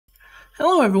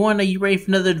Hello everyone, are you ready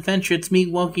for another adventure? It's me,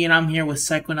 Wokey, and I'm here with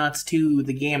Psychonauts 2,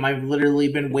 the game I've literally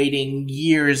been waiting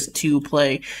years to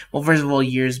play. Well, first of all,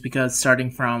 years, because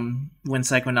starting from when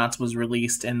Psychonauts was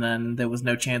released, and then there was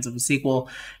no chance of a sequel,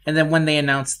 and then when they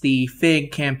announced the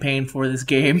FIG campaign for this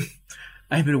game,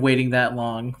 I've been waiting that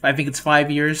long. I think it's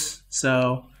 5 years,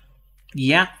 so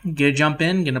yeah, gonna jump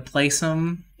in, gonna play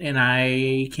some, and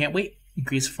I can't wait.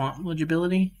 Increase font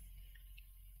legibility?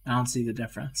 I don't see the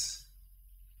difference.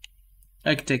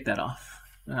 I could take that off.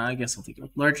 I guess I'll take it.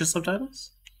 Larger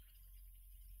subtitles?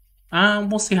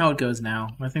 We'll see how it goes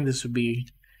now. I think this would be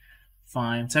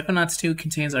fine. Psychonauts 2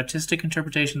 contains artistic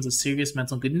interpretations of serious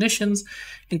mental conditions,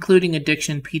 including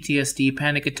addiction, PTSD,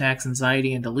 panic attacks,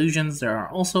 anxiety, and delusions. There are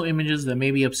also images that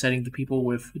may be upsetting to people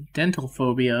with dental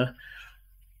phobia.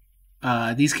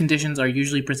 These conditions are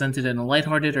usually presented in a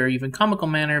lighthearted or even comical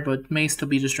manner, but may still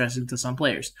be distressing to some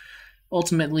players.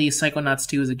 Ultimately, Psychonauts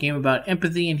 2 is a game about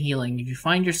empathy and healing. If you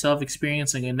find yourself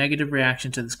experiencing a negative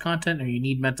reaction to this content or you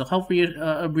need mental health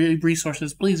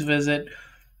resources, please visit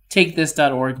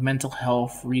takethis.org mental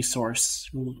health resources.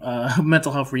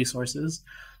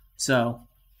 So,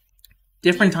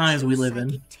 different times we live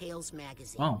in. Tales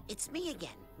magazine. Wow. It's me again,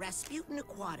 Rasputin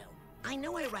Aquato. I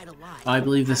know I write a lot. I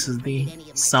believe this is the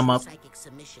sum up. Psychic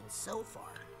submissions so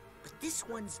far, but this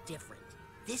one's different.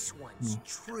 This one's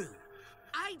true.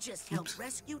 I just helped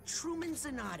rescue Truman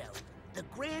Zanotto, the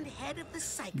grand head of the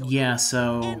Psychonauts. Yeah,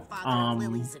 so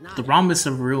the Rhombus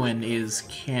of Ruin is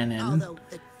canon.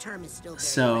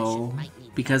 So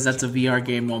because that's a VR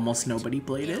game, almost nobody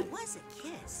played it.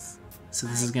 So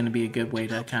this is going to be a good way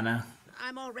to kind of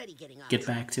get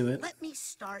back to it. Let me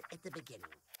start at the beginning.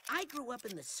 I grew up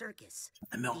in the circus,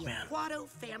 The Milkman. Aquato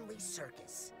Family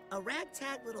Circus, a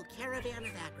ragtag little caravan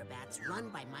of acrobats run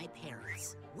by my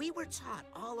parents. We were taught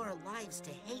all our lives to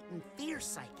hate and fear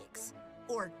psychics,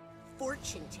 or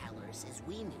fortune tellers as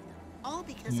we knew them, all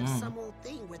because of some old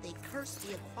thing where they cursed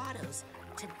the Aquatos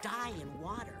to die in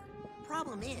water.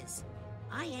 Problem is,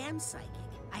 I am psychic.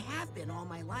 I have been all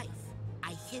my life.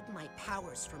 I hid my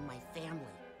powers from my family,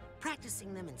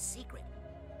 practicing them in secret,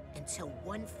 until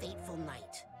one fateful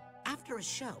night. After a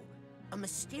show, a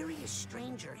mysterious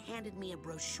stranger handed me a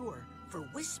brochure for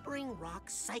Whispering Rock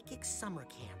Psychic Summer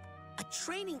Camp, a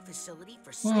training facility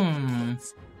for psychic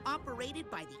kids, operated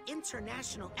by the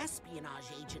international espionage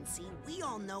agency we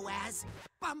all know as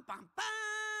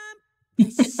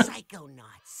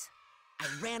Psychonauts. I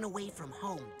ran away from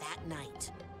home that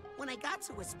night. When I got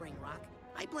to Whispering Rock,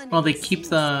 I blended. Well, they keep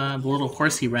the little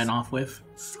horse he ran off with.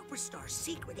 Superstar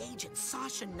secret agent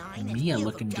Sasha 9 Mia and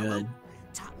looking good.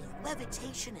 Taught me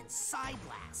levitation and psi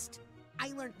blast.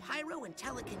 I learned pyro and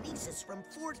telekinesis from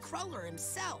Ford Cruller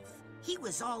himself. He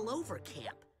was all over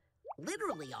camp,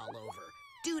 literally all over,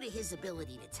 due to his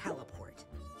ability to teleport.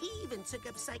 He even took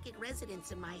up psychic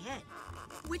residence in my head,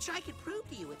 which I could prove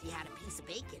to you if you had a piece of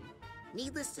bacon.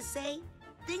 Needless to say,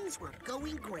 things were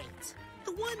going great.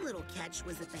 The one little catch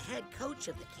was that the head coach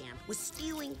of the camp was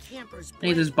stealing campers'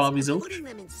 Hey, there's Bobby Zilch. putting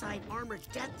them inside armored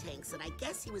death tanks that I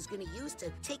guess he was going to use to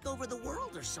take over the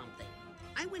world or something.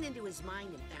 I went into his mind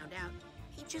and found out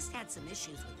he just had some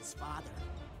issues with his father.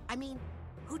 I mean,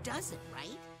 who doesn't,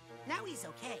 right? Now he's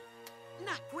okay.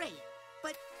 Not great,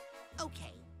 but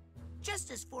okay.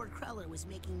 Just as Ford Cruller was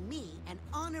making me an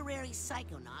honorary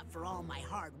psychonaut for all my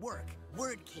hard work,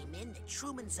 word came in that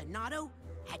Truman Zanotto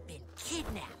had been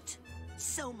kidnapped.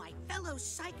 So my fellow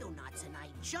Psychonauts and I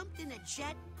jumped in a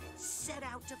jet, set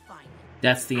out to find him.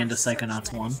 That's the end of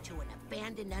Psychonauts 1. To an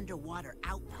abandoned underwater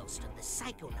outpost of the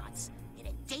Psychonauts in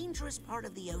a dangerous part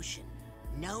of the ocean,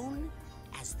 known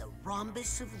as the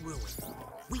Rhombus of Ruin.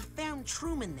 We found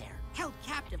Truman there, held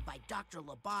captive by Dr.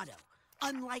 Lobato,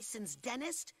 unlicensed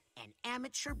dentist and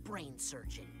amateur brain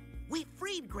surgeon. We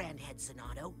freed Grandhead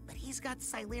Zanotto, but he's got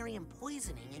Silurium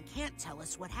poisoning and can't tell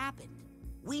us what happened.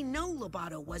 We know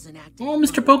Lobato wasn't acting. Oh,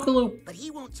 Mr. Pokaloop. But he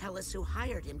won't tell us who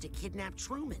hired him to kidnap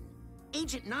Truman.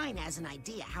 Agent 9 has an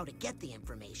idea how to get the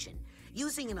information,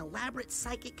 using an elaborate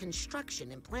psychic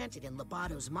construction implanted in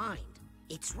Lobato's mind.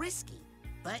 It's risky,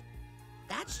 but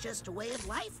that's just a way of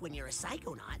life when you're a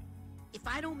psychonaut. If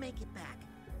I don't make it back,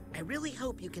 I really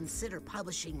hope you consider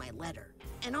publishing my letter.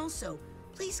 And also,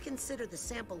 please consider the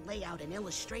sample layout and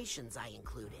illustrations I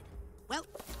included. Well,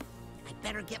 I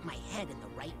better get my head in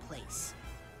the right place.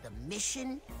 The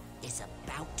mission is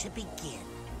about to begin.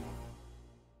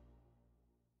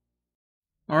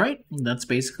 Alright, that's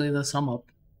basically the sum up.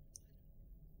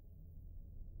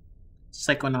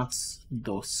 Psychonauts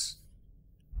 2.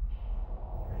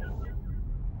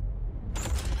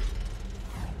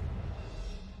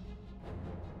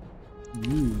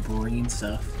 Ooh, boring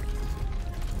stuff.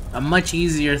 a much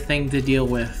easier thing to deal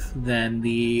with than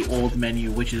the old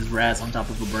menu, which is Raz on top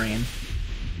of a brain.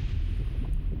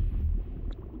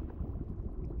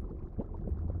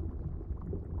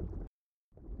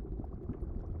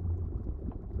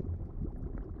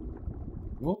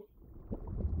 Whoa.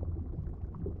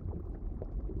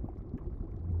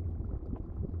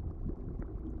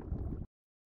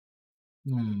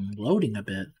 Loading a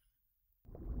bit.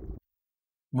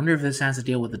 Wonder if this has to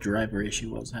deal with the driver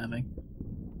issue I was having.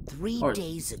 3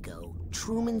 days ago,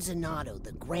 Truman Zanotto,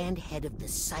 the grand head of the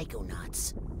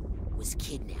Psychonauts, was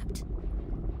kidnapped.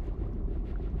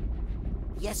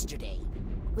 Yesterday,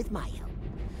 with my help,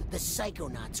 the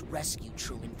Psychonauts rescued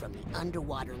Truman from the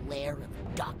underwater lair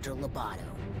of Dr. Loboto.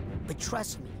 But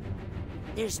trust me,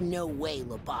 there's no way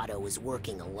Loboto is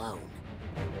working alone.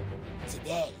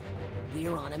 Today,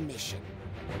 we're on a mission.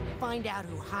 Find out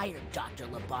who hired Dr.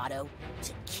 Loboto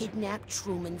to kidnap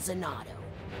Truman Zanotto.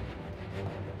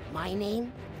 My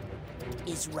name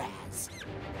is Raz,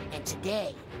 and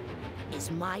today is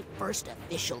my first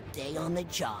official day on the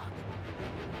job.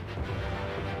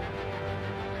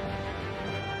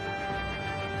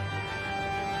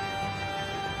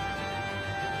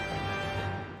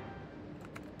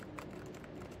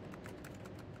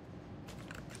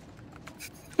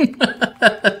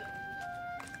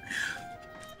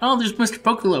 Oh, there's Mr.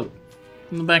 Pokalope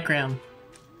in the background.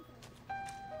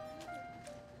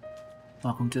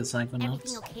 Welcome to the Psychonauts.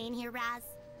 Everything okay in here, Raz?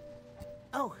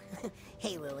 Oh,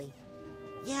 hey, Lily.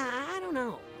 Yeah, I don't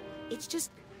know. It's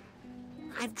just...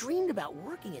 I've dreamed about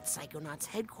working at Psychonauts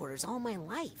headquarters all my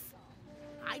life.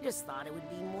 I just thought it would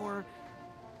be more...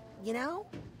 you know?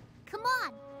 Come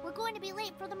on! We're going to be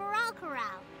late for the Morale Corral.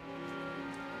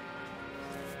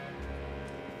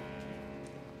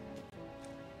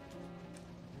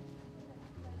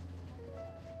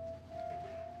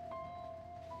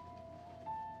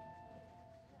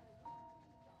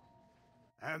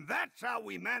 And that's how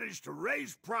we managed to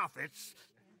raise profits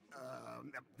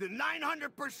the 900%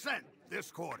 this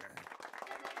quarter.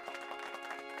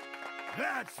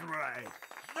 That's right.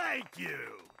 Thank you.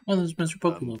 Oh, there's Mr.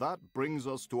 Pokalope. And that brings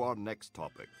us to our next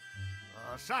topic.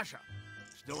 Sasha,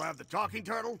 still have the talking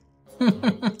turtle?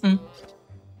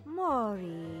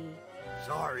 Maury.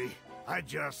 Sorry, I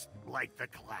just like the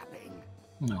clapping.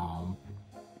 No.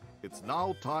 It's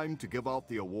now time to give out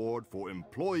the award for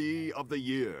Employee of the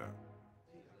Year.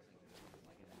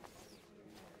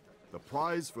 The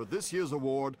prize for this year's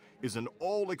award is an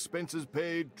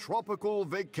all-expenses-paid tropical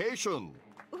vacation.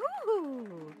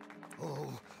 Ooh!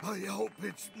 Oh, I hope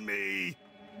it's me.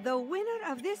 The winner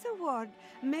of this award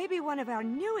may be one of our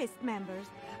newest members,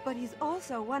 but he's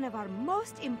also one of our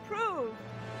most improved.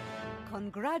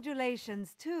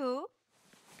 Congratulations to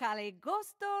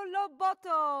Caligosto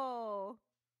Loboto.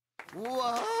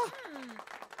 What?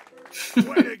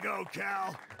 Way to go,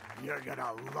 Cal. You're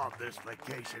gonna love this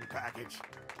vacation package.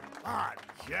 I'm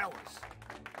jealous.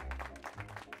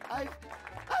 I've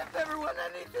never won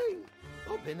anything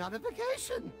or been on a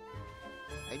vacation.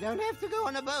 I don't have to go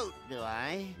on a boat, do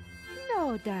I?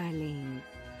 No, darling.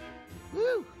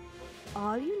 Woo!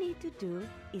 All you need to do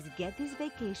is get this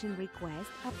vacation request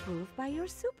approved by your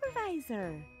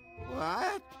supervisor.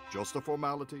 What? Just a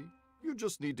formality. You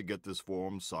just need to get this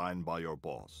form signed by your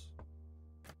boss.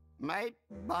 My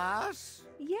boss?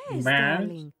 Yes, Boss?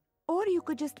 darling. Or you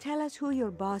could just tell us who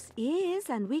your boss is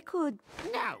and we could...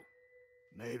 No.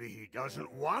 Maybe he doesn't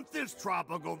want this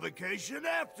tropical vacation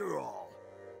after all.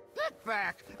 Get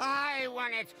back. I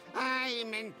want it.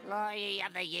 I'm Employee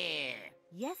of the Year.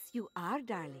 Yes, you are,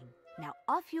 darling. Now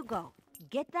off you go.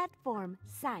 Get that form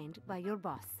signed by your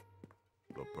boss.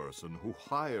 The person who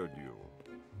hired you.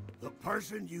 The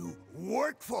person you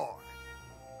work for.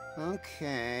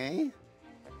 Okay.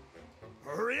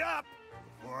 Hurry up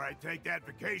before I take that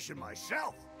vacation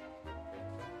myself.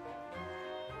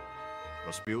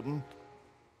 Rasputin?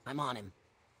 I'm on him.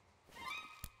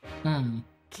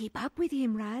 Keep up with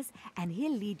him, Raz, and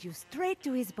he'll lead you straight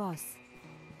to his boss.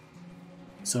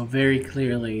 So very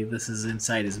clearly, this is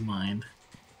inside his mind.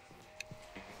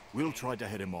 We'll try to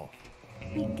head him off.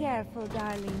 Be careful,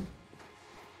 darling.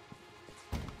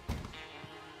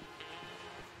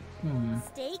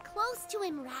 Stay close to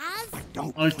him, Raz.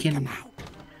 Don't I freak him can. out.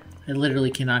 I literally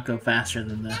cannot go faster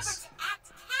than Never this. to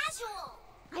act casual.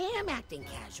 I am acting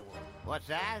casual. What's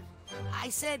that? I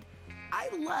said, I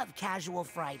love Casual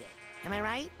Friday. Am I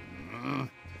right?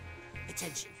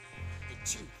 Attention. The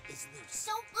tooth is loose.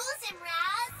 Don't lose him,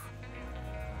 Raz.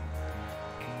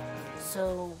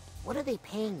 So, what are they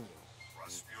paying you?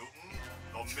 Rasputin,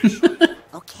 the mission.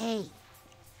 Okay.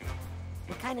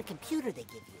 What kind of computer they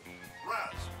give you?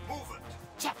 Raz, move it.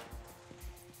 Check.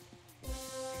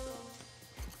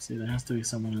 See, there has to be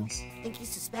someone else. Think he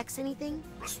suspects anything?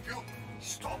 Rasputin,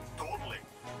 stop dawdling.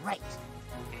 Right.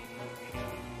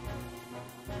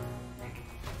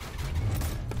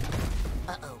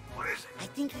 Uh-oh. What is it? I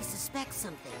think he suspects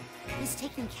something. He's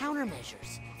taking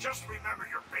countermeasures. Just remember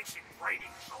your basic training,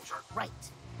 soldier. Right.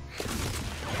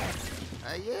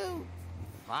 Are you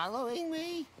following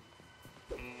me?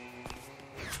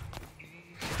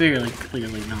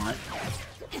 Clearly not.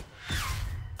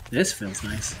 This feels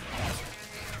nice.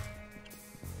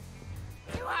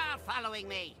 You are following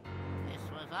me. This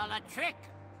was all a trick.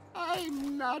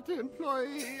 I'm not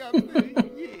employee of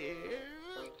the year.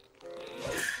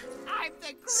 I'm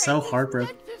the greatest So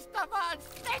heartbroken. dentist of our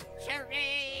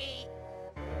century.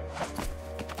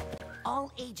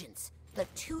 All agents, the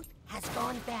tooth has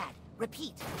gone bad.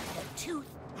 Repeat, the tooth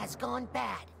has gone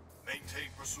bad. Maintain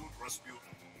pursuit, Rasputin.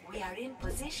 We are in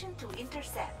position to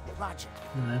intercept. Roger.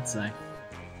 That's like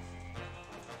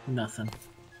nothing.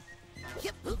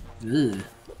 Yep. Ugh.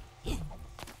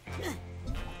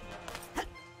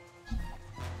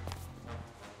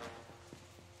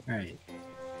 Alright.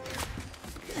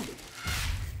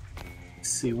 Let's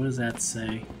see, what does that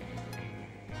say?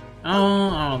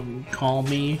 Oh, call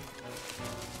me.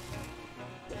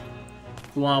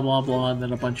 Blah blah blah, and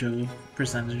then a bunch of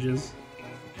percentages.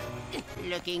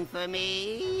 Looking for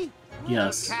me?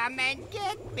 Yes. Well, come and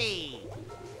get me.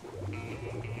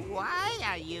 Why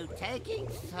are you taking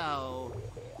so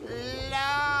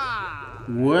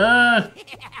long? What?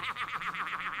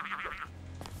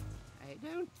 I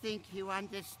don't think you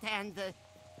understand the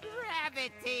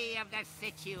gravity of the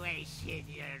situation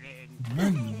you're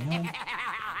in.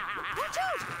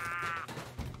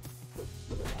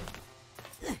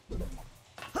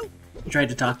 I tried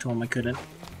to talk to him, I couldn't.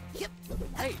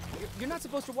 Hey, you're not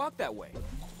supposed to walk that way.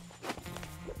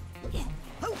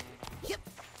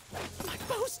 My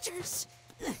posters.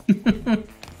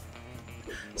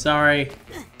 Sorry.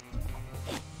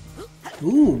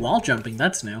 Ooh, wall jumping,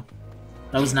 that's new.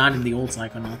 That was not in the old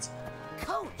Psychonauts.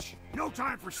 Coach. No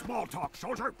time for small talk,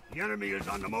 soldier. The enemy is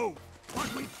on the move.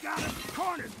 But we've got him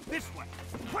cornered. This way.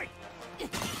 Quick.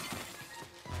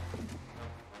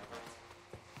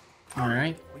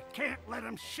 Alright. We can't let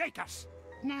him shake us.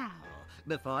 Now,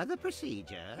 before the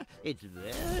procedure, it's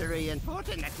very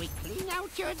important that we clean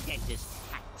out your dentist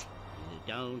hat. You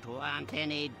don't want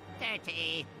any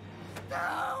dirty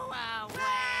throwaways.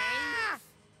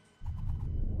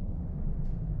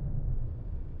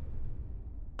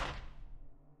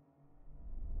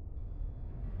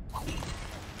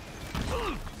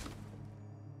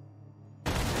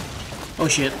 Oh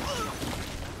shit.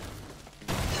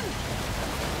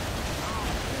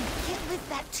 Can't lift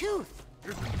that tooth.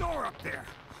 There's a door up there.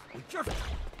 We just...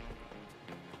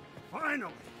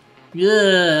 Finally.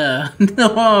 Yeah.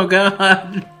 Oh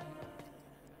god.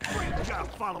 Great job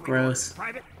following Gross. orders,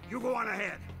 Private. You go on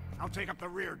ahead. I'll take up the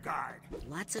rear guard.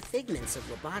 Lots of figments of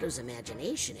Lobato's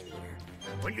imagination in here.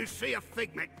 When you see a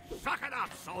figment, suck it up,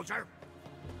 soldier.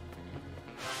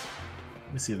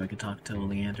 Let me see if I can talk to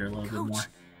Leander a little bit more. Coach,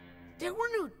 there were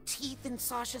no teeth in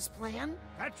Sasha's plan.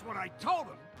 That's what I told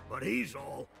him. But he's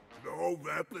all, no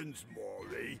weapons,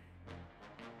 Maury.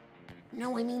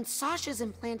 No, I mean Sasha's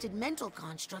implanted mental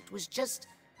construct was just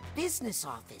business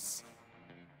office.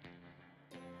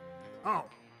 Oh,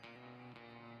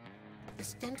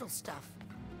 This dental stuff.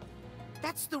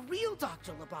 That's the real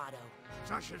Dr. Lobato.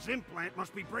 Sasha's implant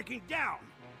must be breaking down.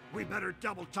 We better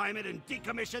double time it and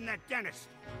decommission that dentist.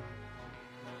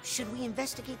 Should we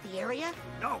investigate the area?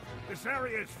 No, this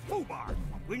area is foobar.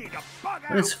 We need to bug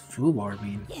What out. does foobar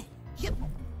mean? Yep.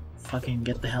 Fucking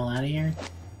get the hell out of here?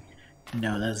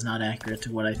 No, that is not accurate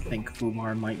to what I think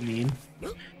foobar might mean.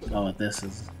 Oh, this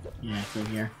is... yeah, go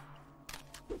here.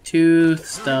 Tooth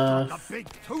The stuff. big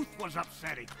tooth was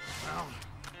upsetting. Well,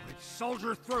 let's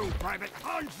soldier through, Private.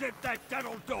 Unzip that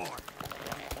dental door.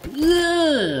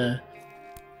 Ugh.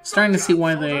 Starting to see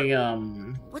why they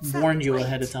What's that warned you plate?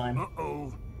 ahead of time.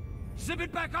 Uh-oh. Zip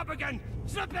it back up again.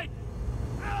 Zip it.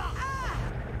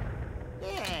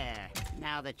 There.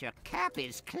 Now that your cap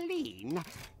is clean,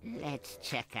 let's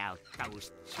check out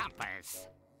those choppers.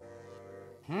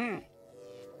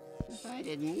 If I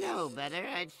didn't know better,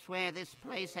 I'd swear this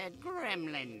place had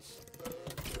gremlins.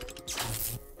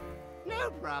 No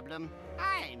problem.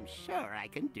 I'm sure I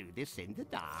can do this in the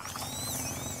dark.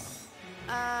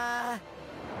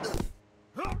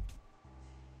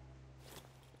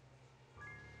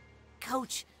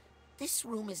 Coach, this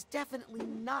room is definitely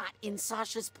not in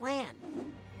Sasha's plan.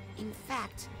 In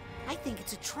fact, I think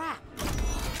it's a trap.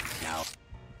 No.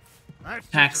 That's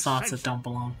Pack just thoughts a that don't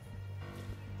belong.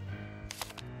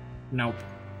 Nope.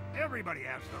 Everybody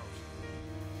has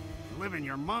those. live in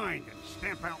your mind and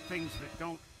stamp out things that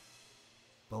don't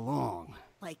belong.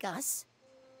 Like us?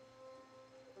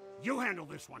 You handle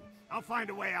this one. I'll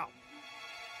find a way out.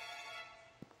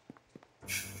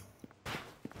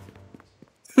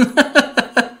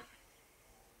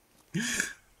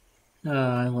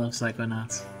 Oh, I love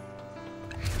Psychonauts.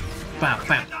 Bow,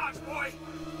 bow.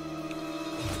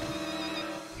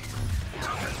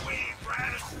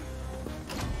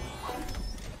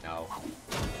 No.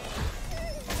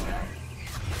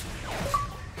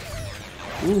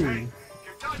 Ooh.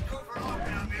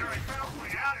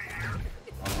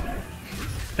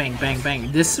 Bang, bang,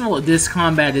 bang. This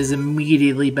combat is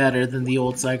immediately better than the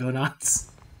old Psychonauts.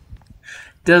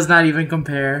 Does not even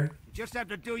compare. You just have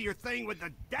to do your thing with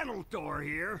the dental door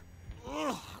here.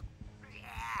 Ugh.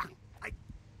 Yeah. I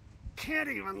can't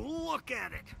even look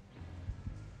at it.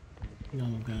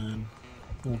 Oh god.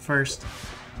 Well, first,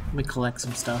 let me collect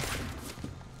some stuff.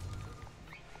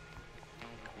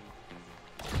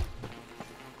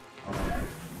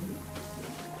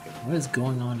 What is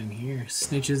going on in here?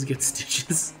 Snitches get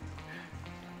stitches.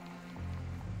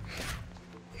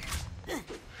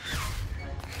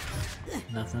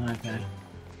 Nothing, okay.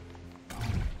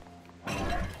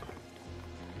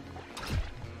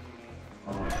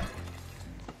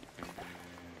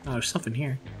 Oh, there's something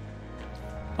here.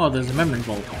 Oh, there's a memory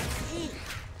vault. Hey,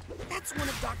 that's one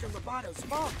of Dr. Lobato's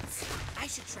vaults. I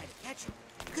should try to catch him.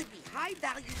 Could be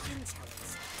high-value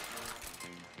intel.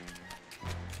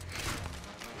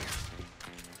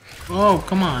 Oh,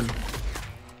 come on.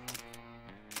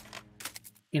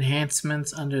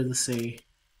 Enhancements under the sea.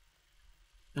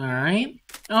 Alright.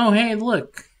 Oh, hey,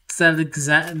 look. It's that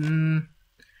exact...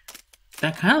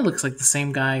 that kind of looks like the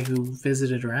same guy who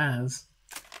visited Raz.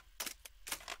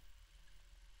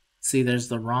 See, there's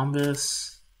the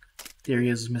rhombus. There he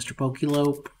is, Mr.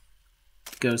 Pokelope.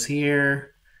 Goes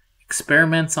here.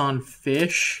 Experiments on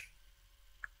fish.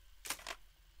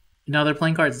 Now they're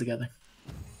playing cards together.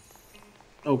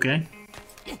 Okay.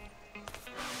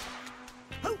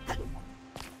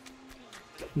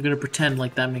 I'm gonna pretend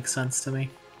like that makes sense to me.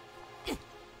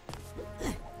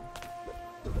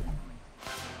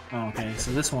 Oh, okay,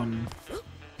 so this one...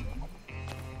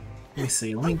 Let me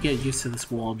see, let me get used to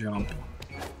this wall jump.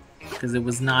 Because it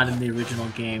was not in the original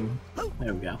game.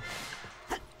 There we go.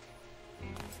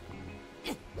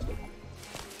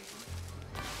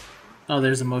 Oh,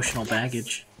 there's emotional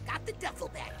baggage. Got the duffel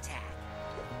bag tag.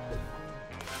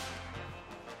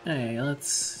 Hey, let's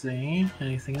see.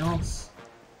 Anything else?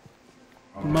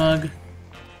 Mug.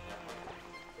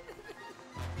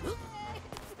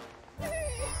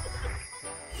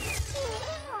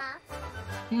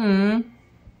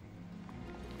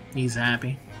 He's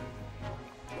happy.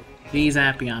 He's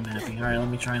happy, I'm happy. Alright, let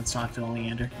me try and talk to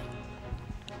Oleander.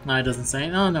 No, it doesn't say.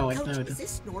 Oh, no, wait. Coach, No, it is doesn't.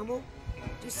 this normal?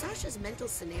 Do Sasha's mental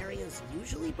scenarios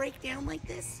usually break down like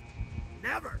this?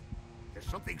 Never. There's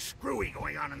something screwy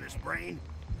going on in this brain.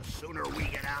 The sooner we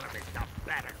get out of it, the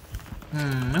better.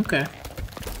 Okay.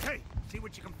 Hey, see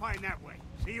what you can find that way.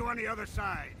 See you on the other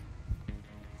side.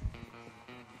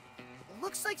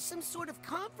 Looks like some sort of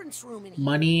conference room in here.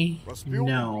 Money? Rasputin,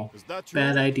 No. is that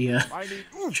Bad you? idea. I need...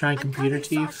 Try I'm computer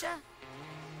coming, teeth. Sasha.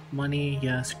 Money,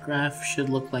 yes. Graph should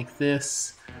look like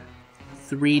this.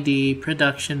 3D,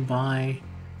 production by.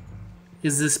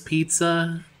 Is this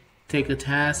pizza? Take a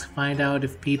task, find out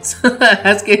if pizza.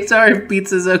 Ask HR if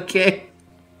pizza's okay.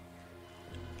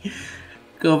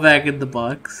 Go back in the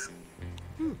box.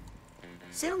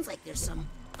 Sounds like there's some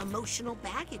emotional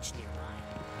baggage nearby.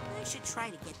 I should try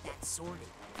to get that sorted.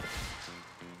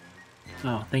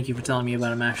 Oh, thank you for telling me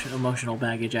about emotional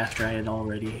baggage after I had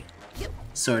already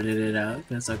sorted it out.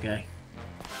 That's okay.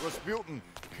 Rasputin,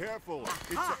 careful.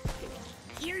 Aha!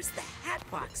 Here's the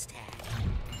hatbox tag.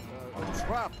 It's a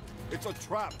trap. It's a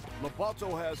trap.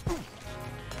 Lobato has...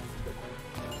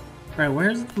 Right,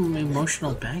 where's the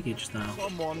emotional baggage, though?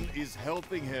 Someone is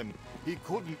helping him. He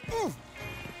couldn't...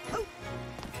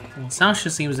 Well, Sasha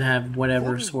seems to have whatever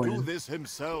couldn't do sorted. this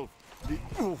himself.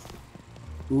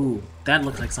 Ooh, that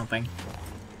looks like something.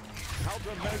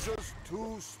 Countermeasures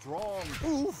too strong.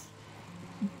 Oof.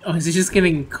 Oh, is he just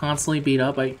getting constantly beat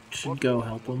up? I should go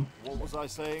help him. What was I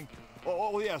saying?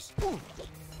 Oh yes.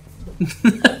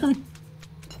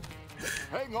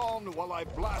 Hang on while I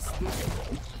blast this.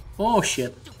 Oh,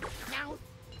 shit. Now,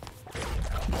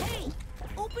 hey,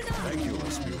 open up! Thank you,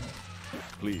 Rasputin.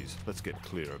 Please, let's get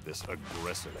clear of this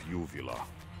aggressive uvula.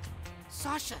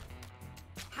 Sasha,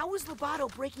 how is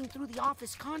Lobato breaking through the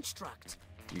office construct?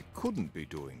 He couldn't be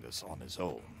doing this on his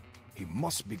own. He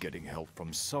must be getting help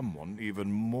from someone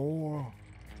even more...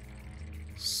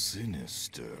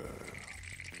 sinister.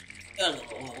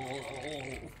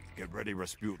 Get ready,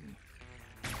 Rasputin.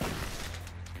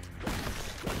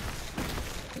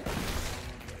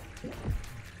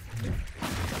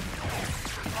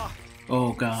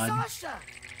 Oh God. Sasha!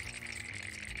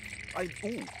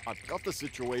 I've got the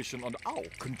situation under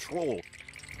control.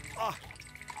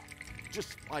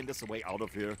 Just find us a way out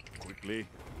of here, quickly.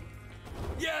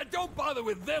 Yeah, don't bother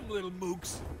with them little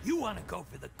mooks. You want to go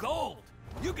for the gold.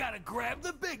 You gotta grab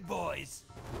the big boys.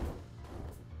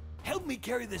 Help me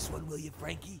carry this one, will you,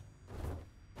 Frankie?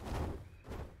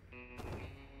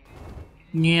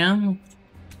 Yeah.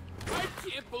 I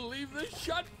can't believe they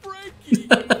shot Frankie.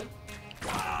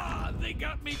 They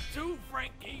got me too,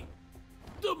 Frankie.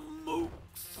 The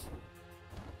mooks.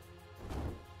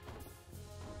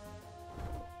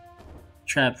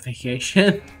 Trap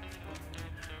vacation.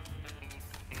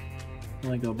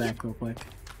 Let me go back real quick.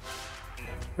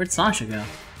 Where'd Sasha go?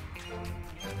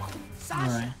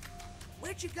 Sasha, Alright.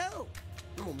 where'd you go?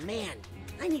 Oh man,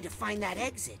 I need to find that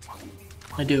exit.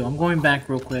 I do. I'm going back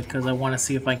real quick because I want to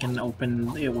see if I can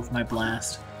open it with my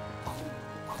blast.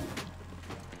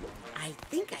 I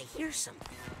think I hear something.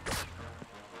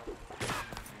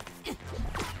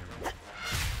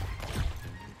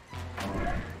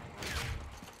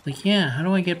 Like, yeah, how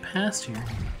do I get past here?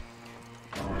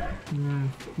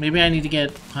 Maybe I need to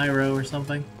get pyro or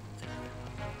something.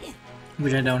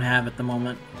 Which I don't have at the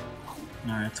moment.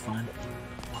 Alright, it's fine.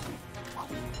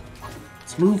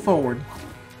 Let's move forward.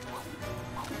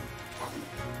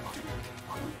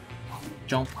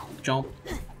 Jump, jump.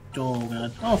 Oh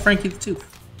god. Oh, Frankie the Tooth.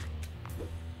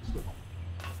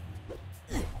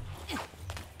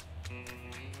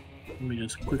 Let me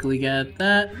just quickly get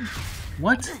that.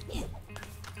 What?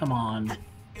 Come on.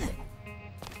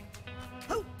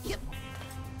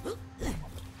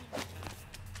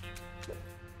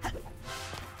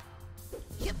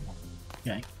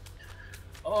 Okay.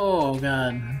 Oh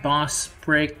god. Boss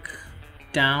break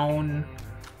down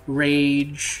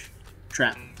rage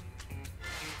trap.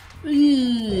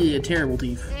 Eee, terrible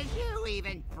teeth. Did you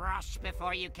even brush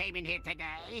before you came in here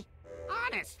today?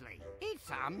 Honestly, it's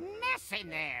a mess in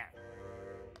there.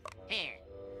 Here,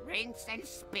 rinse and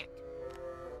spit.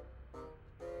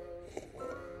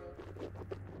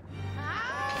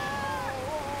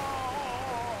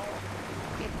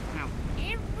 Get out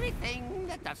everything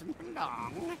that doesn't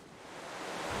belong.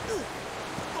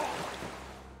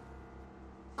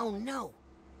 Oh no,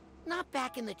 not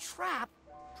back in the trap.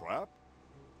 Trap?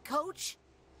 Coach?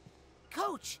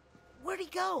 Coach, where'd he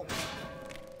go?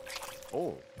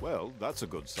 Oh, well, that's a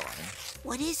good sign.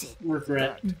 What is it?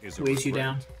 Regret That is a weighs you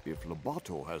down. regret. If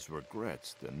Lobato has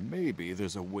regrets, then maybe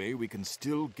there's a way we can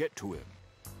still get to him.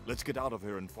 Let's get out of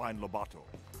here and find Lobato.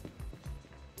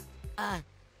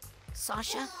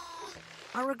 Sasha?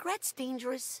 Are regrets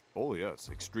dangerous? Oh, yes,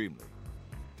 extremely.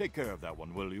 Take care of that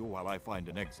one, will you, while I find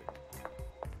an exit?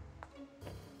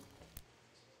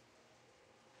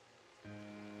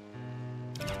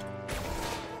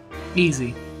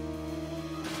 Easy.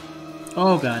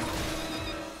 Oh god.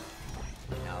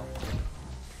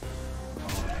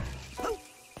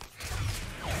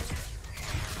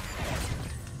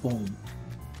 Boom.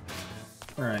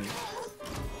 Alright.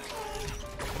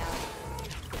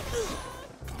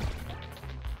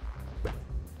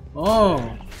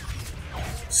 Oh!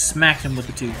 Smacked him with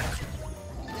the tooth.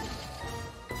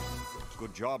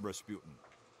 Good job, Rasputin.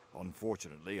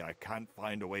 Unfortunately, I can't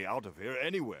find a way out of here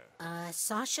anywhere.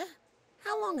 Sasha?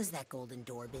 How long has that golden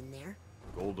door been there?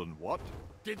 Golden what?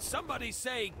 Did somebody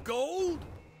say gold?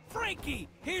 Frankie,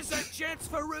 here's our chance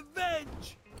for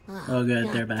revenge. Oh good,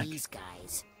 Not they're back. these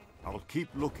guys. I'll keep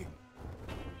looking.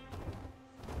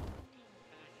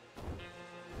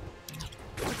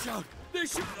 Watch out! They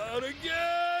shoot out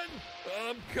again!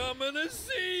 I'm coming to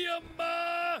see you,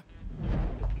 Ma!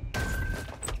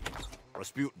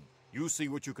 Rasputin, you see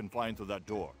what you can find through that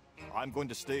door. I'm going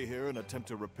to stay here and attempt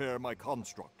to repair my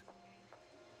construct.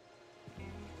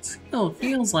 Still, it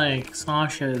feels like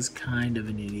Sasha is kind of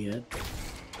an idiot.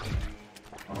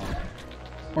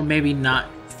 Or maybe not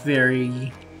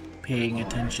very paying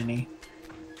attention-y.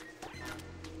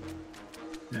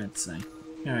 Let's see.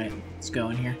 Alright, let's go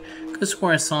in here. Could've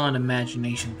swore I saw an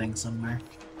imagination thing somewhere.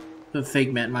 A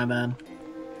figment, my bad.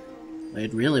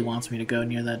 It really wants me to go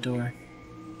near that door.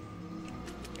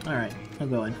 Alright, I'll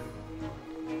go in.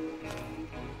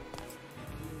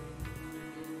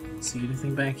 See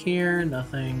anything back here?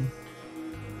 Nothing.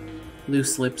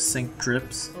 Loose lips, sink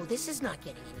drips. Oh, this is not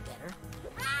getting any better.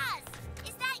 Raz!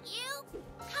 Is that you?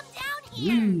 Come down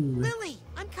here! Ooh. Lily,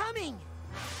 I'm coming!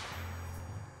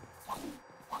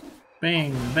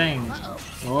 Bang, bang.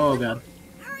 Oh god.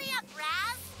 Hurry up,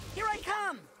 Raz! Here I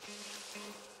come!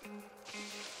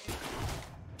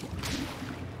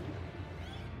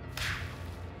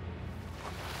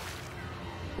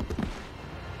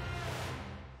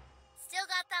 Still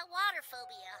got that water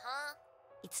phobia, huh?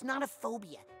 It's not a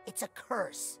phobia, it's a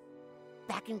curse.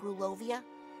 Back in Grulovia,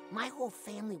 my whole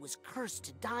family was cursed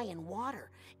to die in water,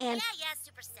 and... Yeah,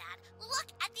 super sad. Look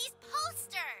at these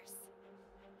posters!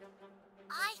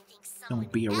 I think someone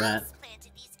Don't be a rat. else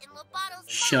planted these in Lobato's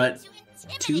Shut. mind to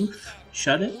intimidate Tooth? him.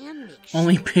 Shut it? And make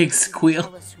Only sure pigs to squeal.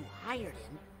 tell us who hired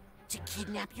him to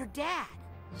kidnap your dad.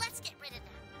 Let's get rid of them.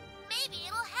 Maybe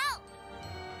it'll help.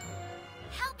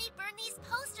 Help me burn these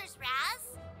posters,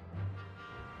 Raz.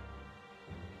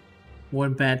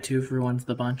 One bad tooth ruins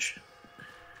the bunch.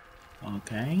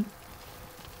 Okay.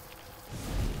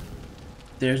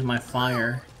 There's my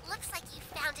fire. Looks like you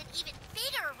found an even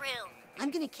bigger room. I'm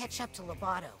gonna catch up to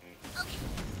Lobato. Okay,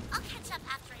 I'll catch up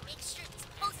after I make sure these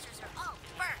posters are all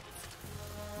burned.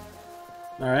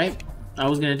 Alright. I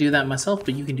was gonna do that myself,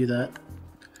 but you can do that.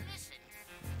 Listen,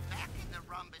 back in the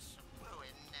rhombus of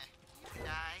ruin, you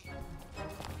die.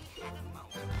 We had a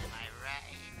moment, am I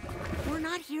right? We're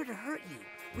not here to hurt you.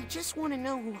 We just want to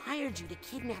know who hired you to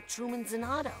kidnap Truman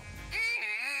Zanotto.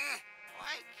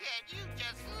 Why can't you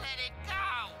just let it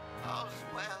go? All's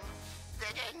well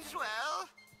that ends well,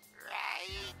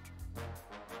 right?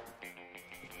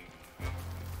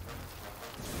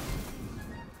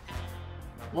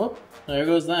 Well, there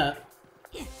goes that.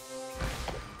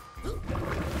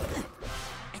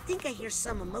 I think I hear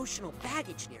some emotional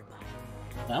baggage nearby.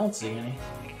 I don't see any.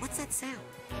 What's that sound?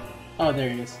 Oh, there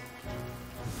he is.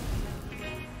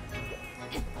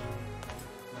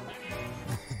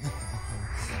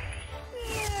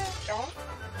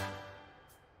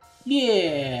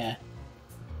 Yeah.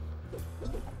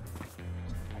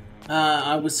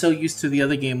 I was so used to the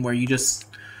other game where you just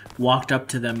walked up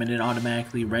to them and it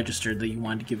automatically registered that you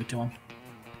wanted to give it to them.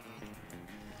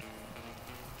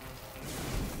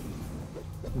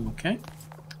 Okay.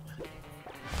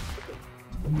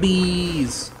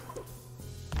 Bees.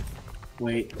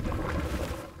 Wait.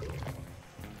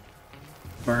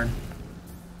 Burn.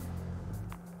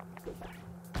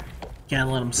 Can't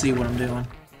let them see what I'm doing.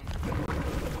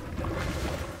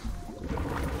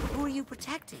 Who are you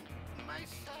protecting? Myself.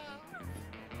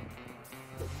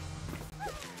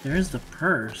 There's the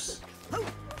purse. But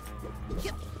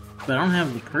I don't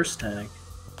have the purse tag.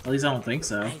 At least I don't think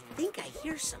so. I think I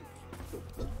hear something.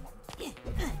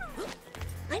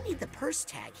 I need the purse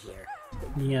tag here.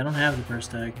 Yeah, I don't have the purse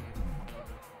tag.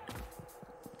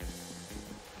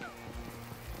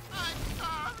 I'm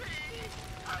sorry.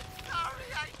 I'm sorry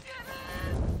I did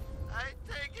it. I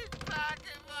take it back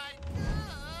if I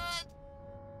could.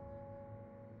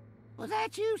 Was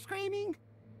that you screaming?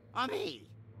 Or me?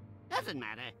 Doesn't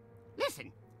matter.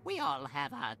 Listen, we all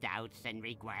have our doubts and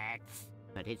regrets.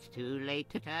 But it's too late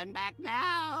to turn back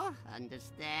now.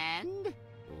 Understand?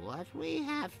 What we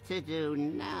have to do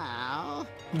now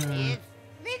is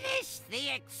finish the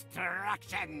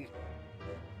extraction.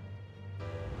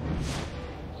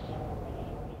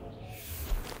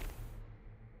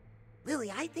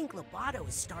 Lily, I think Lobato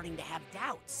is starting to have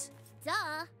doubts.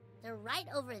 Duh, they're right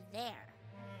over there.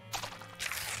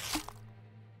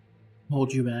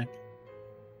 Hold you back.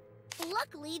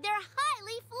 Luckily, they're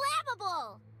highly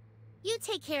flammable. You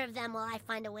take care of them while I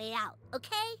find a way out,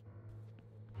 okay?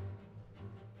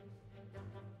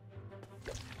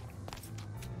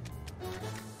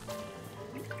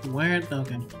 Where?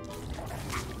 Okay.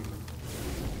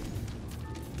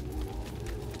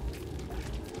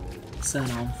 Set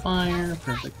on fire.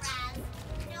 Perfect.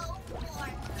 No more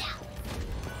doubt.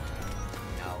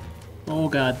 Oh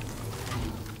god.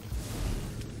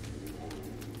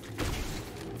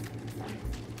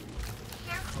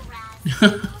 Careful, Raz.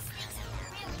 Those things will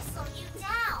really slow you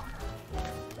down.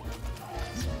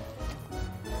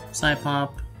 Side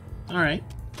pop. Alright.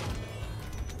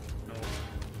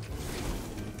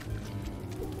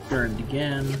 Burned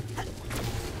again.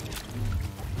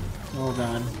 Oh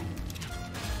god.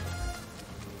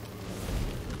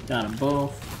 Got them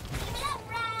both. Keep it up,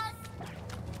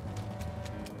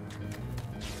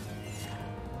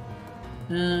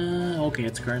 Raz. Okay,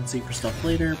 it's currency for stuff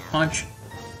later. Punch.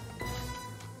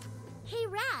 Hey,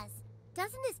 Raz.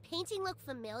 Doesn't this painting look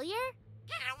familiar?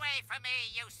 Get away from me,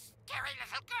 you scary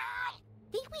little girl!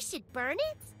 Think we should burn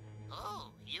it?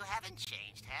 Oh, you haven't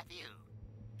changed, have you?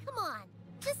 Come on.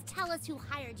 Just tell us who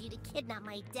hired you to kidnap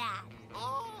my dad.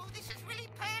 Oh, this is really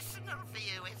personal for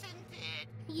you, isn't it?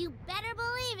 You better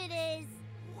believe it is.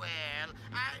 Well,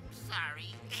 I'm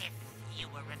sorry if you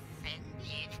were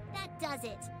offended. That does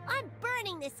it. I'm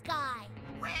burning this guy.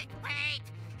 Wait!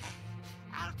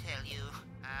 I'll tell you.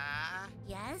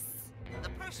 Yes? The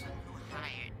person who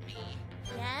hired me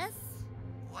Yes?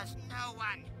 was no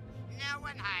one. No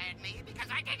one hired me because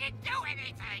I didn't do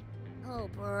anything. Oh,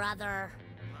 brother.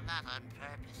 Well, Not on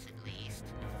purpose, at least.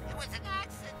 It was an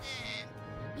accident.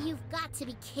 You've got to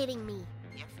be kidding me.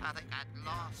 Your father got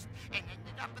lost and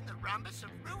ended up in the rhombus of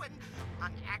ruin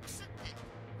on accident.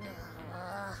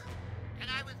 And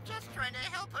I was just trying to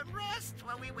help him rest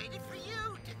while we waited for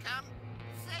you to come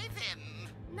save him.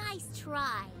 Nice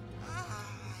try. Oh,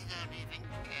 I don't even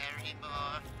care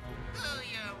anymore. Do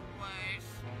your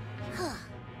worst.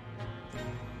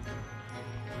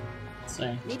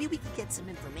 So. Maybe we could get some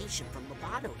information from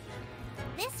Lovato here.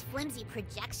 This flimsy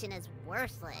projection is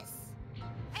worthless.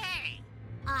 Hey!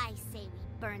 I say we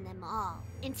burn them all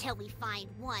until we find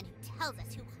one who tells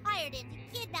us who hired him to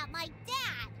kidnap my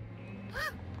dad.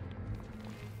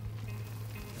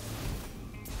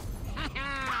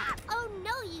 Oh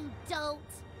no, you don't.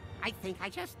 I think I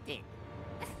just did.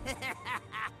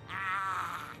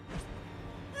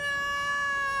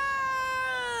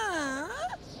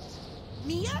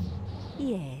 Mia?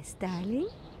 Yes, darling?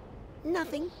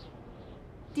 Nothing.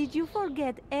 Did you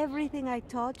forget everything I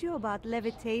taught you about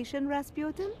levitation,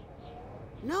 Rasputin?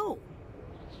 No.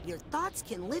 Your thoughts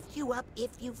can lift you up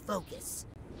if you focus.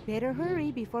 Better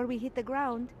hurry before we hit the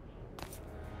ground.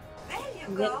 There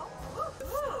you go.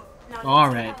 Now All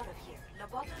let's right. get out of here.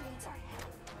 Lovato needs our help.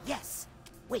 Yes.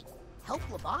 Wait, help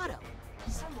Lovato?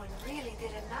 Someone really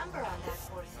did a number on that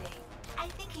poor thing. I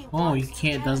think he Oh, you wants to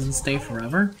can't. tell us Doesn't who stay hired him,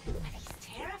 forever. but he's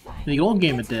terrified. The old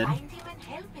game Let's it did. find him and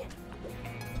help him.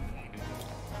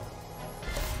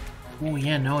 Oh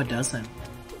yeah, no, it doesn't.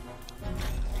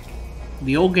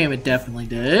 The old game it definitely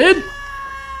did.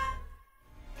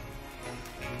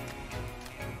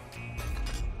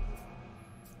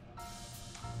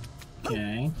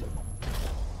 Okay.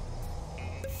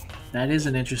 That is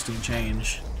an interesting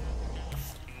change.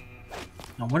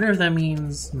 I wonder if that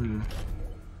means...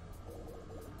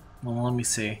 Well, let me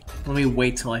see. Let me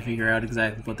wait till I figure out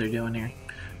exactly what they're doing here.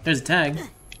 There's a tag.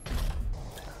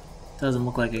 Doesn't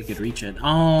look like I could reach it.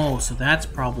 Oh, so that's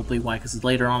probably why, because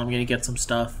later on I'm going to get some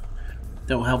stuff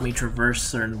that will help me traverse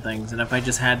certain things. And if I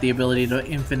just had the ability to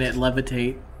infinite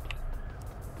levitate...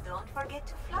 Don't forget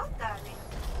to float, darling.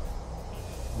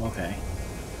 Okay.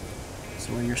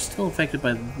 So when you're still affected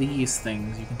by these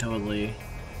things, you can totally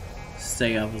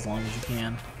stay up as long as you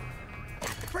can.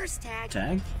 First tag.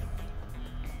 Tag?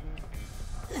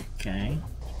 Okay.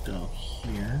 Go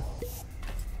here.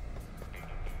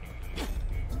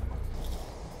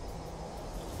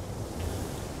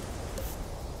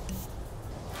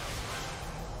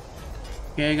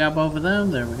 Okay, I got both of them.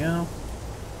 There we go.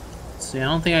 See, I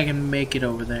don't think I can make it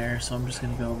over there, so I'm just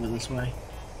gonna go over this way.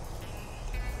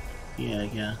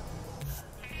 Yeah.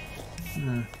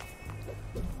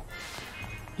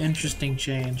 Interesting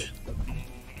change.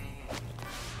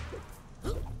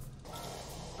 Look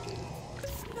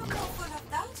how full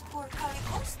of doubts poor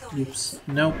Calicosto Oops.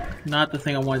 Nope, not the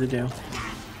thing I wanted to do.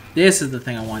 This is the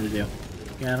thing I wanted to do.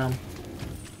 Get him.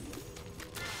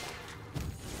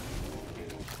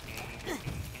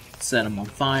 Set him on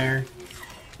fire.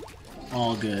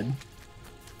 All good.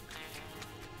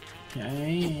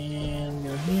 Okay, and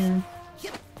go here.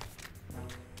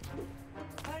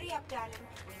 Hurry up, darling.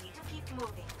 We need to keep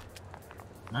moving.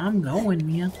 I'm going,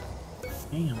 Mia.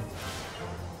 Damn.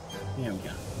 There we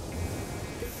go.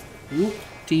 Oop,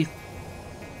 teeth.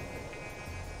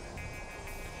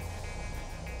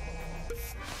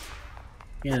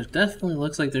 Yeah, it definitely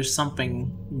looks like there's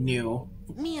something new.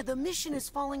 Mia, the mission is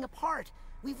falling apart.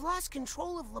 We've lost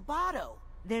control of Lovato.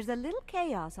 There's a little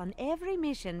chaos on every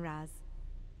mission, Raz.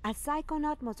 A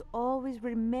Psychonaut must always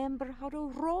remember how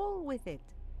to roll with it.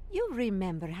 You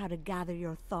remember how to gather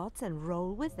your thoughts and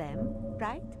roll with them,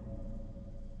 right?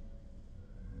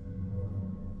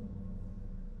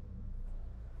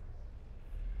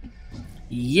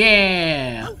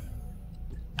 Yeah!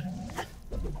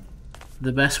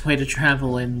 The best way to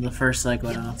travel in the first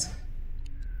Psychonauts.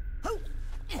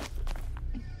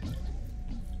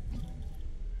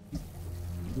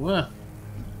 Whoa.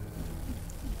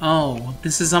 Oh,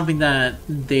 this is something that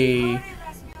they...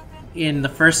 In the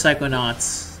first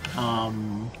Psychonauts,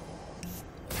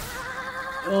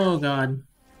 oh god.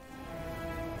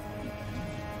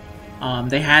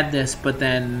 They had this, but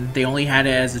then they only had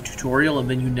it as a tutorial, and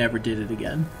then you never did it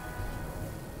again.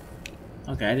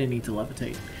 Okay, I didn't need to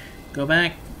levitate. Go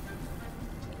back.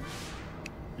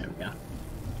 There we go.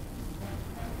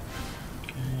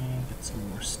 Okay, get some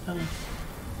more stuff.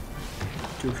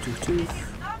 Tooth, tooth, tooth.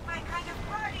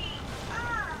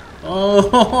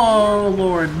 Oh,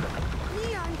 Lord.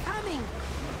 Mia, I'm coming.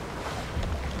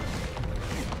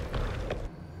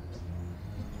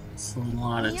 It's a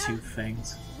lot of Mia? tooth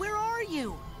things. Where are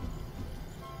you?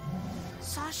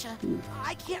 Sasha,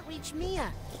 I can't reach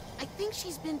Mia. I think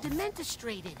she's been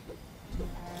dementistrated.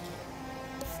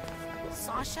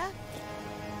 Sasha?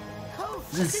 Oh,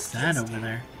 What is that over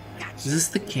there? Is this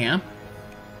the camp?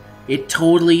 It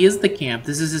totally is the camp.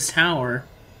 This is his tower.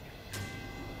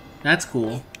 That's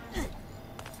cool.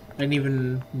 I didn't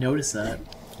even notice that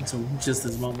until just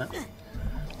this moment.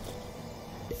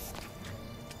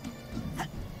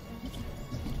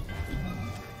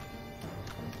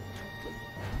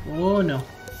 Oh no.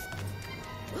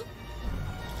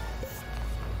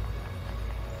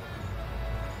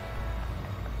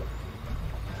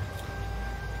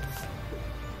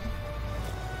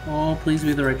 Oh, please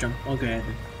be the right jump. Okay, I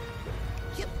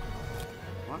did.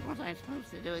 What was I supposed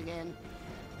to do again?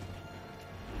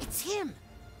 It's him!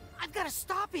 I've got to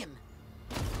stop him!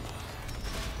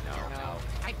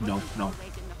 No, no.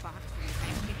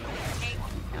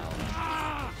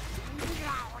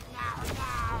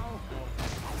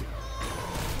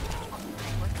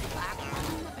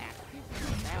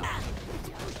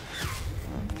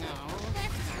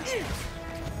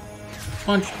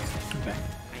 Punch. Okay.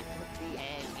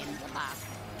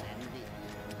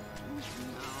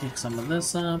 Pick some of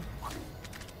this up.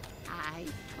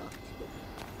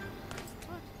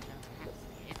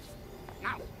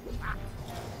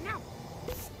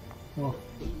 Oh,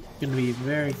 gonna be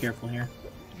very careful here.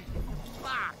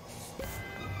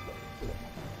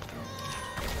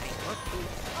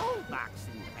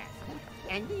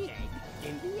 And the egg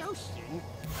in the ocean.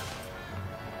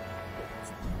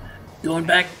 Going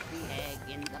back. The egg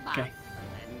in the box. Okay.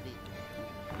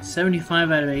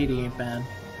 75 out of 80 ain't bad.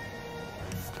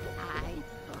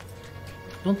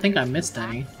 I don't think I missed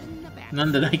any.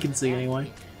 None that I can see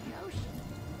anyway.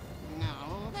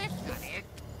 No, that's not it.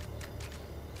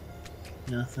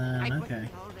 Nothing. Okay.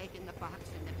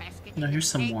 No, here's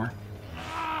some more.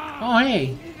 Oh,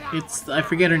 hey! It's I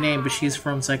forget her name, but she's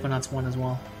from Psychonauts 1 as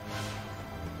well.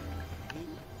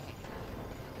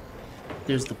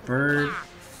 There's the bird.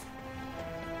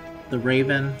 The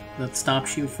raven that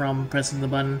stops you from pressing the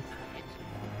button.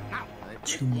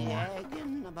 2 more. The egg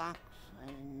in the box,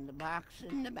 and the box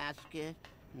in the basket,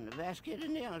 and the basket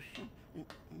in the ocean.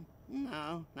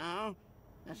 No, no,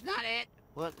 that's not it.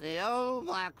 Put the old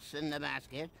box in the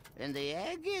basket, and the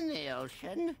egg in the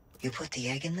ocean. You put the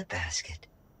egg in the basket,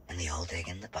 and the old egg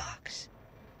in the box,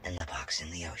 and the box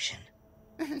in the ocean.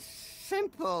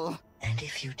 Simple. And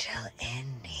if you tell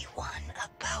anyone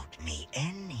about me,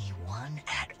 anyone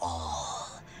at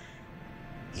all,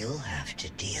 you'll have to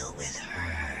deal with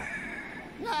her.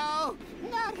 No,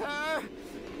 not her.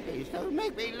 Please don't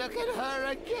make me look at her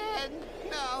again.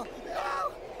 No,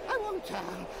 no, I won't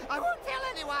tell. I won't tell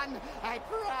anyone. I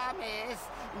promise.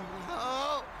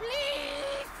 No,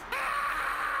 please.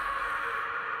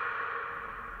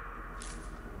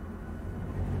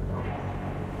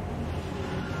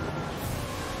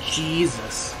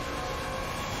 Jesus.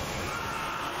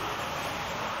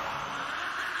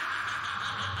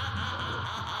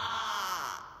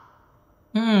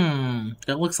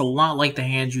 That looks a lot like the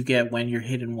hand you get when you're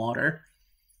hit in water.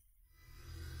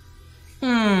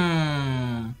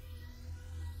 I'm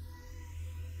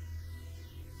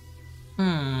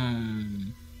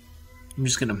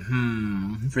just gonna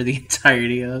for the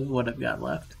entirety of what I've got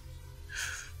left.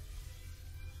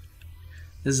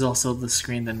 This is also the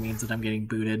screen that means that I'm getting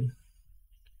booted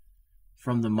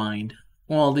from the mind.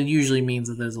 Well, it usually means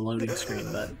that there's a loading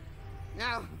screen, but...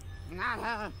 No, not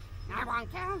her. I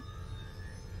won't tell.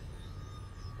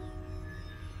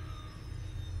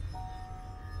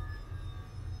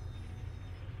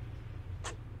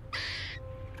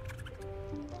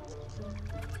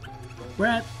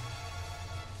 Rat.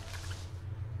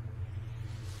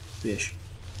 Fish.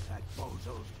 That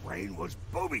bozo's brain was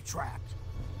booby-trapped.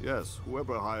 Yes,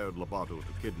 whoever hired Lobato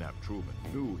to kidnap Truman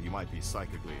knew he might be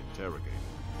psychically interrogated.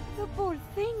 The poor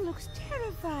thing looks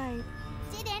terrified.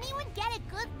 Did anyone get a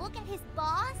good look at his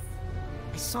boss?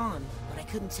 I saw him, but I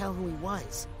couldn't tell who he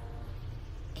was.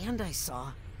 And I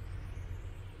saw...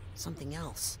 something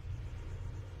else.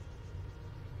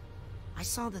 I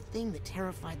saw the thing that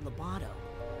terrified Lobato.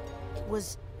 It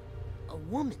was... a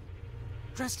woman,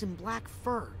 dressed in black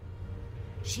fur.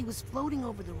 She was floating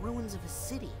over the ruins of a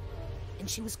city, and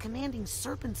she was commanding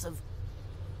serpents of...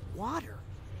 water.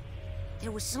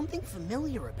 There was something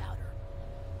familiar about her.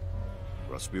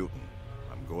 Rasputin,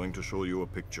 I'm going to show you a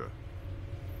picture.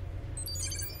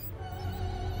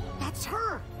 That's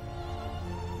her!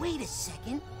 Wait a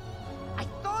second. I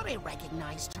thought I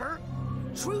recognized her.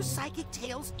 True Psychic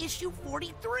Tales, issue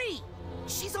 43.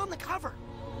 She's on the cover.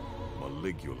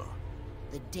 Maligula.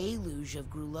 The Deluge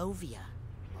of Grulovia.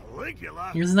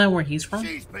 Maligula? Isn't that where he's from?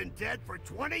 She's been dead for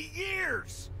 20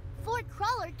 years! Fort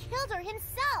Crawler killed her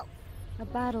himself. A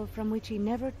battle from which he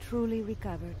never truly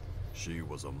recovered. She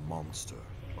was a monster,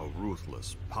 a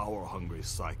ruthless, power-hungry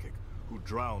psychic who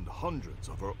drowned hundreds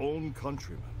of her own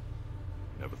countrymen.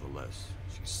 Nevertheless,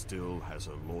 she still has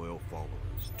her loyal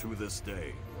followers to this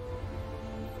day.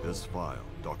 This file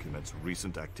documents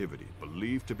recent activity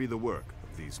believed to be the work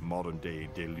of these modern-day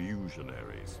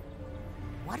delusionaries.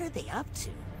 What are they up to?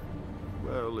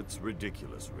 Well, it's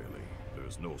ridiculous, really.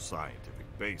 There's no scientific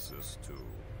basis to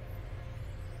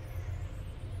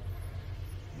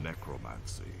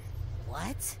necromancy.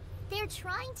 What? They're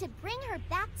trying to bring her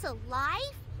back to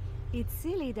life? It's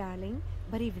silly, darling,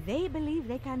 but if they believe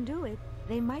they can do it,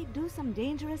 they might do some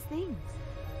dangerous things.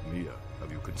 Mia,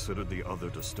 have you considered the other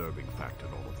disturbing fact in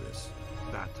all of this?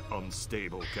 That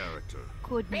unstable character.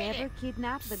 Could never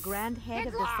kidnap the grand head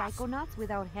of the Psychonauts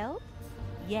without help?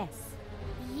 Yes.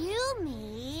 You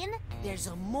mean? There's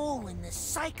a mole in the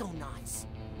Psychonauts.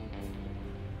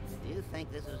 If you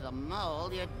think this is a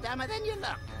mole, you're dumber than you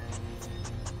look.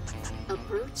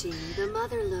 Approaching the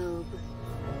mother lobe.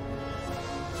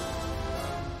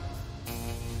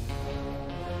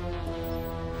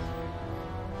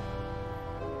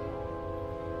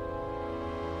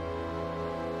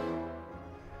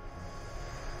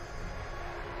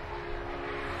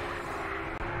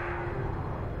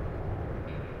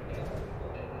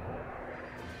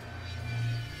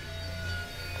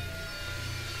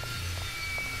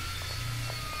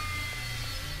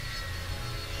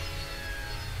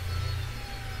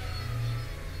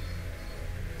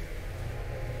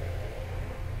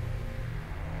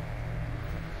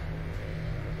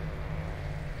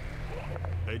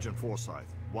 Agent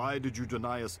Forsyth, why did you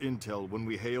deny us intel when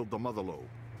we hailed the Mother Lobe?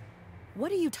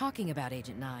 What are you talking about,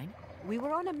 Agent 9? We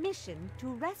were on a mission to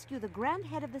rescue the grand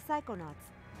head of the Psychonauts.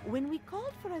 When we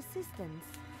called for assistance...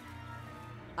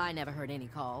 I never heard any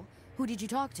call. Who did you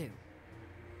talk to?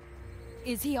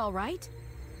 Is he all right?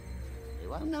 We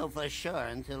won't know for sure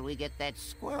until we get that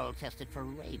squirrel tested for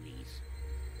rabies.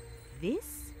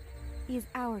 This is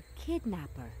our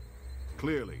kidnapper.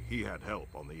 Clearly, he had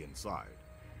help on the inside.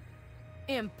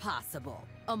 Impossible.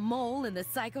 A mole in the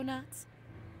Psychonauts?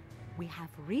 We have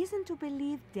reason to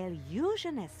believe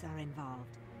delusionists are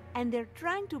involved. And they're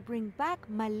trying to bring back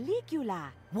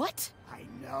Maligula. What? I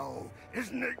know.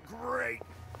 Isn't it great?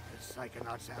 The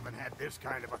Psychonauts haven't had this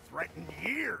kind of a threat in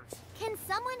years. Can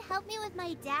someone help me with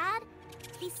my dad?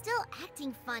 He's still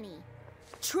acting funny.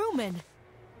 Truman!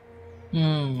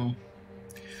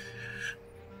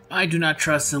 I do not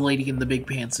trust the lady in the big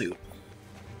pantsuit.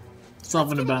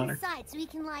 Something about her. Inside so we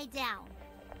can lie down.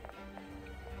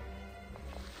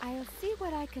 I'll see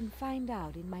what I can find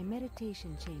out in my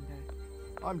meditation chamber.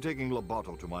 I'm taking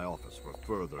Lobato to my office for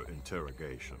further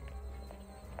interrogation.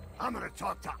 I'm gonna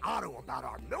talk to Otto about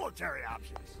our military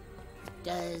options.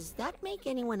 Does that make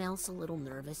anyone else a little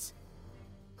nervous?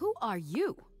 Who are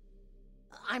you?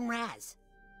 I'm Raz.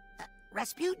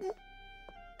 Rasputin?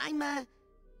 I'm,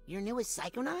 your newest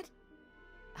Psychonaut?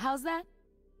 How's that?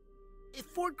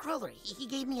 Ford Cruller, he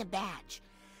gave me a badge.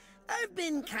 I've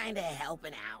been kinda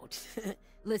helping out.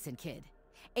 Listen, kid.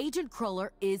 Agent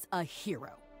Cruller is a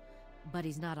hero. But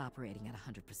he's not operating at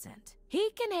 100%. He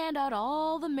can hand out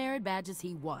all the merit badges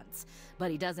he wants, but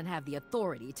he doesn't have the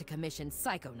authority to commission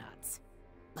Psychonauts.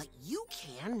 But you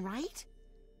can, right?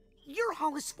 You're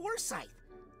Hollis Forsyth,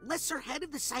 lesser head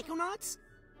of the Psychonauts?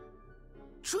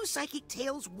 True Psychic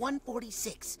Tales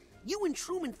 146. You and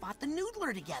Truman fought the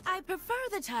Noodler together. I prefer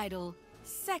the title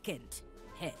Second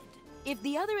Head. If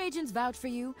the other agents vouch for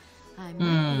you, I might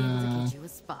be able to get you a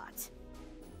spot.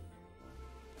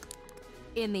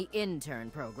 In the intern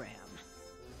program.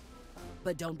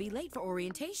 But don't be late for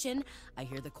orientation. I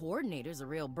hear the coordinator's a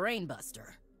real brain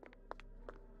buster.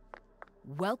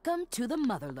 Welcome to the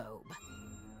Mother Lobe.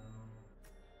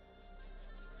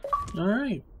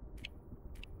 Alright.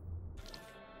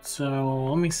 So,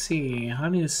 let me see. How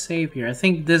do you save here? I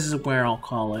think this is where I'll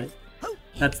call it.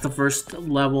 That's the first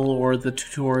level or the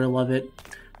tutorial of it.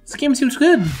 This game seems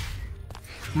good.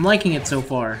 I'm liking it so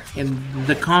far. And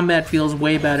the combat feels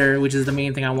way better, which is the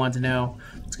main thing I want to know.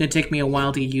 It's going to take me a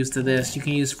while to get used to this. You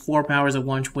can use 4 powers at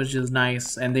once, which is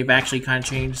nice. And they've actually kind of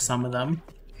changed some of them.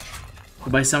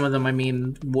 By some of them, I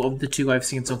mean of the 2 I've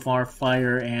seen so far,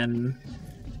 fire and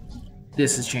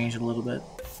this has changed a little bit.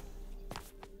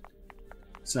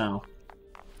 So,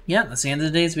 yeah, that's the end of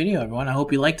today's video, everyone. I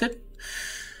hope you liked it.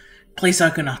 Play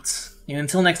Psychonauts. And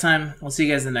until next time, I'll see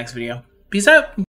you guys in the next video. Peace out!